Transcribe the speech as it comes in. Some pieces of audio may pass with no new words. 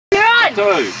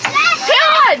on! Two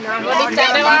on! No, what did he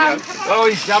say? Oh,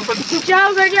 he's jumping.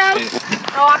 Joe, go Joe.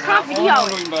 Oh, I can't video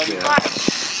it.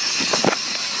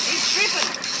 He's stripping.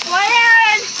 Well,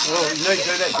 Aaron. Oh, you need to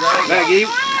do that drag. Maggie.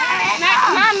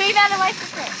 Mum, move out of the way for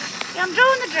a sec. I'm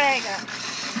doing the dragger.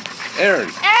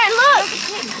 Aaron. Aaron, look.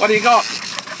 What do you got?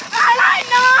 I don't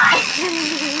know.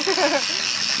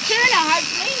 Tuna,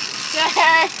 hopefully.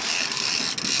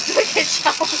 Look at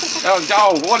Joel. Oh,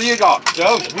 Joel, what do you got?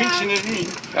 Joe's winching it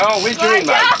in. Oh, winch you in,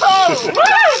 mate. Joel!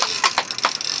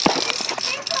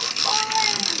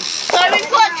 So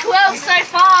we've got 12 so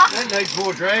far. That needs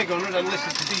more drag on it unless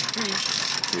it's a big fish.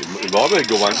 It might be a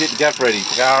good one. Get the gaff ready,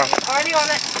 Cara. Already on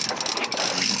it.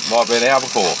 Might be an hour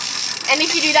before. And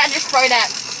if you do that, just throw that.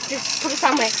 Just put it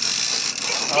somewhere.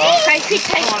 Okay, quick,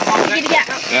 take it. Get it out.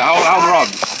 Yeah, hold the rod.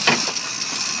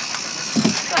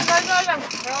 Go.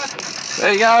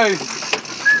 There you go.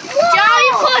 Joel,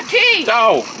 you caught two.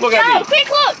 Joel, look at Joel, me. quick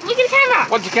look. Look at the camera.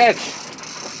 What'd you catch?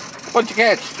 What'd you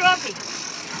catch? Stripey.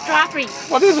 Stripey.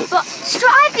 What is it?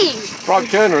 Stripey.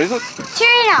 Striped tuna, is it?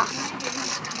 Tuna.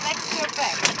 Step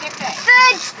back.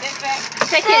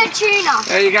 Third tuna.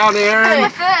 There you go,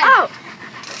 Aaron. Oh.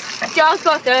 Joel's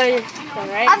got third.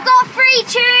 I've got 3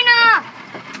 tuna.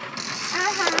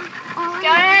 Go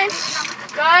on.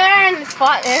 Go on. It's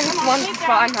fight. This one's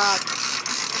fighting hard.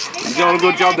 You're doing a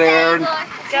good job there, Aaron. Go on.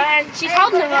 She's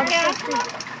holding the rod.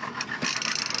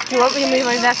 Do you want me to move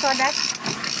over that side, Dad?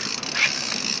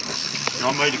 You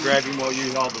want me to grab him while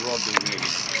you hold the rod there,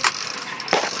 Maggie?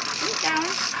 Keep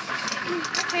going.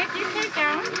 That's it. You keep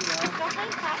going. Don't be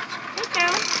touched. Keep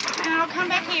going. And I'll come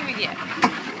back here with you.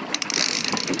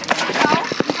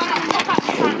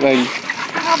 Then,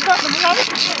 I've got the rod.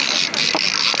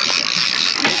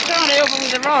 Just trying to help him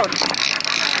with the rod.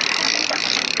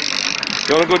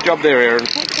 doing a good job there, Aaron.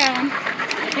 Keep going.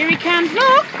 Here he comes.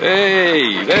 Look.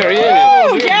 Hey, there he is.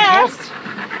 Oh, yes.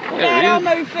 There he I'll is.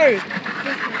 move through.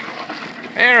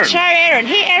 Aaron. Show Aaron.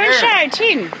 Here, Aaron, show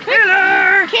Tim.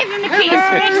 Hello. Give him a kiss.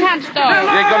 Next hunt style.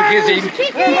 Yeah, got to kiss him.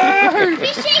 Kiss him.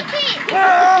 Fishy kiss.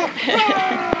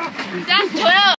 That's 12.